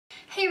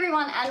Hey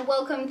everyone, and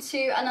welcome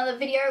to another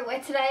video where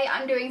today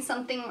I'm doing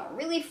something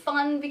really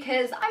fun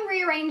because I'm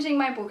rearranging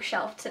my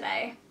bookshelf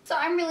today. So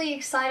I'm really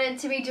excited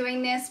to be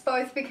doing this,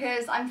 both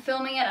because I'm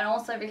filming it and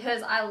also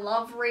because I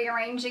love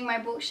rearranging my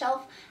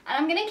bookshelf. And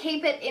I'm going to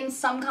keep it in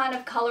some kind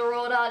of colour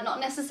order, not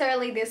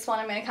necessarily this one.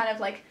 I'm going to kind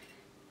of like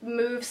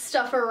move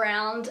stuff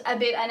around a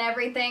bit and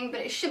everything,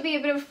 but it should be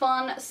a bit of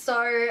fun,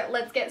 so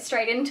let's get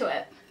straight into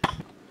it.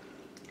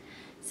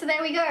 So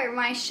there we go,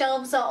 my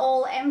shelves are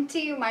all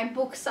empty, my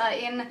books are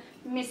in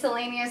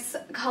miscellaneous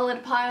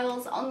coloured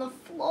piles on the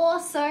floor,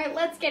 so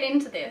let's get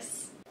into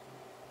this.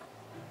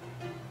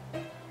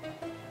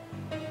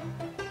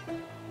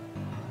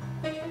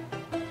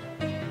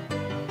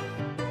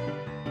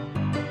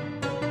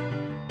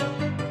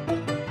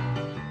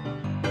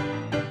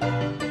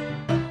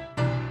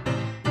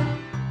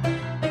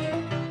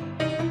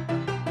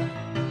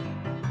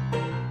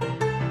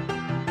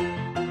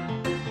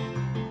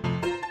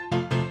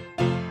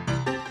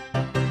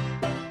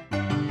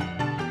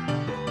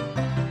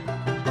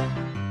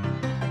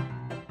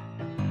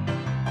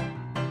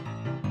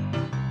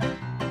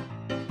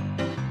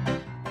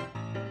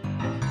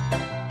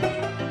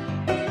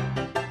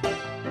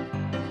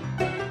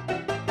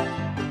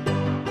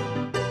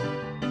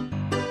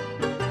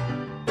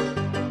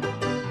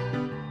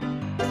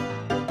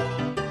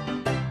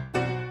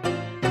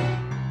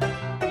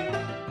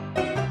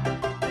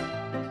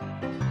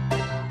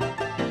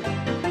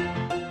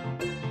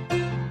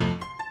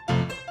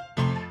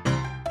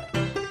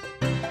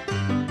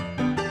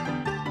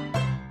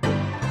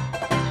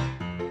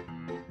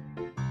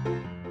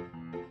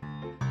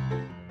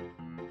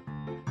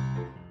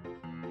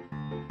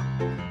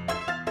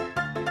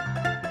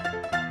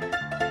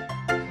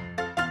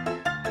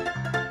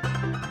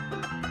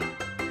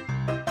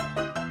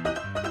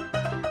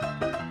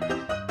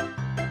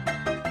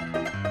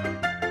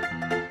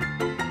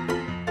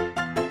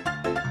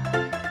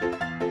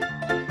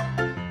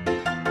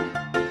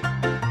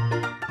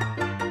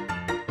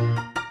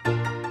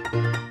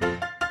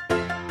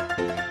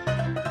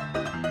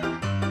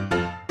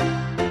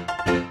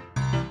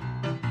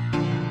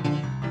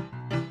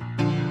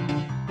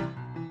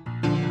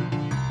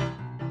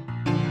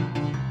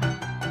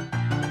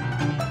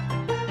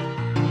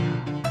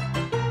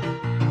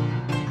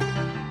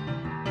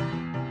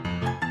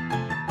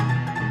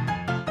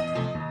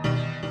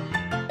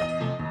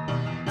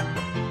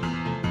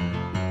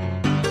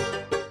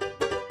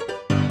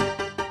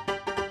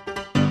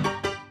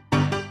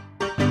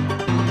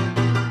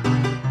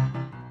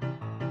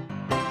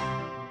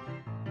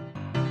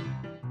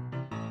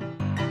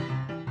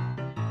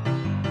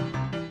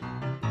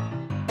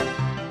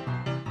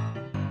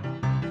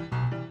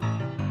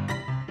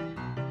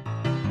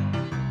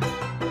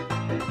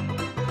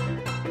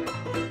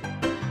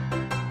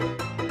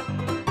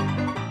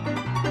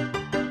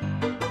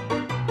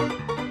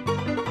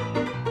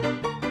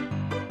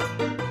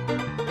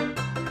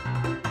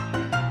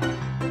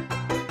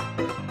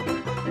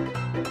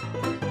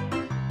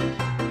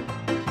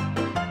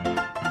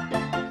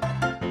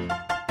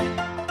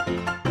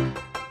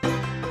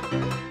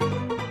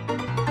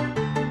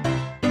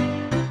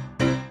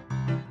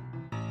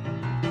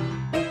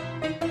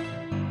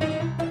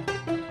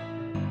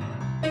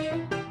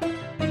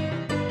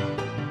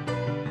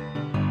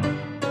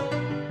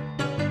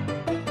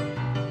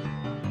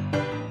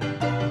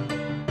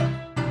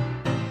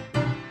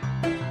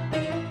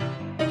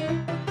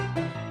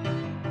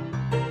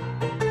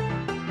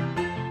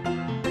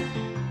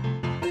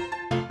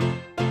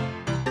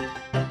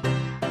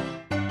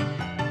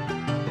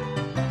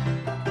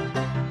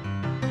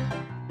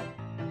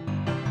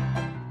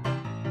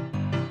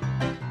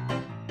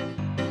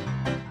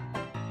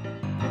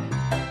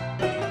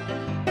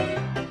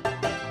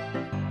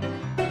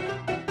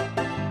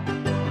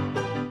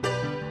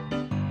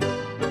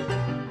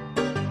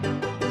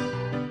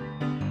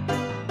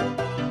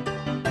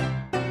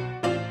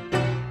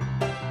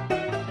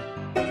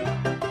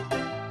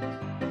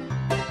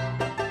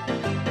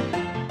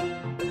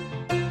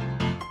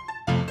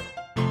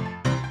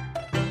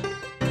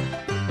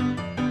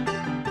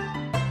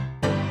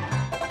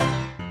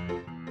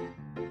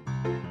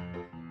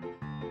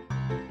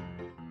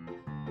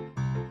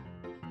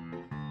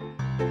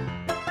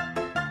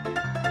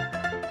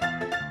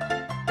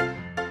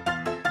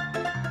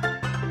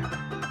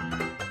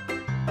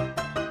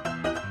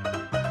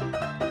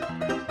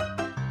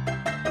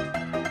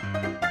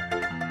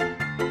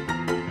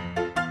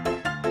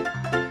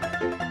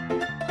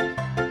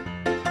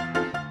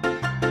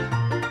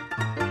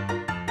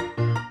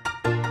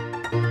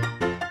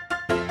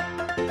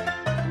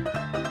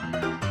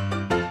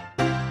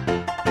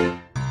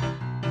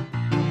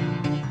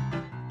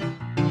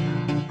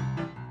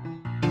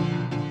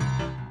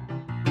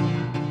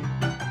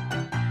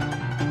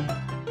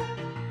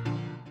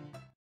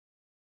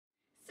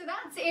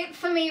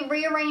 of me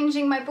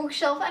rearranging my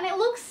bookshelf and it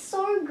looks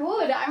so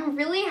good. I'm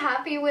really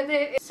happy with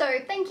it. So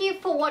thank you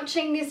for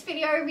watching this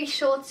video. Be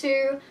sure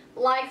to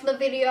like the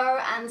video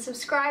and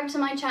subscribe to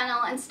my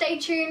channel and stay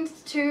tuned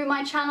to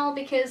my channel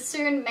because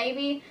soon,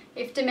 maybe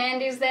if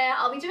demand is there,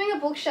 I'll be doing a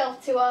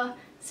bookshelf tour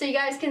so you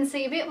guys can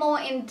see a bit more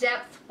in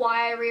depth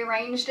why I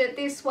rearranged it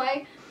this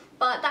way.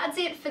 But that's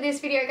it for this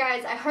video,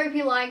 guys. I hope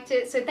you liked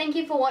it. So thank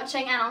you for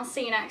watching and I'll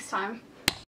see you next time.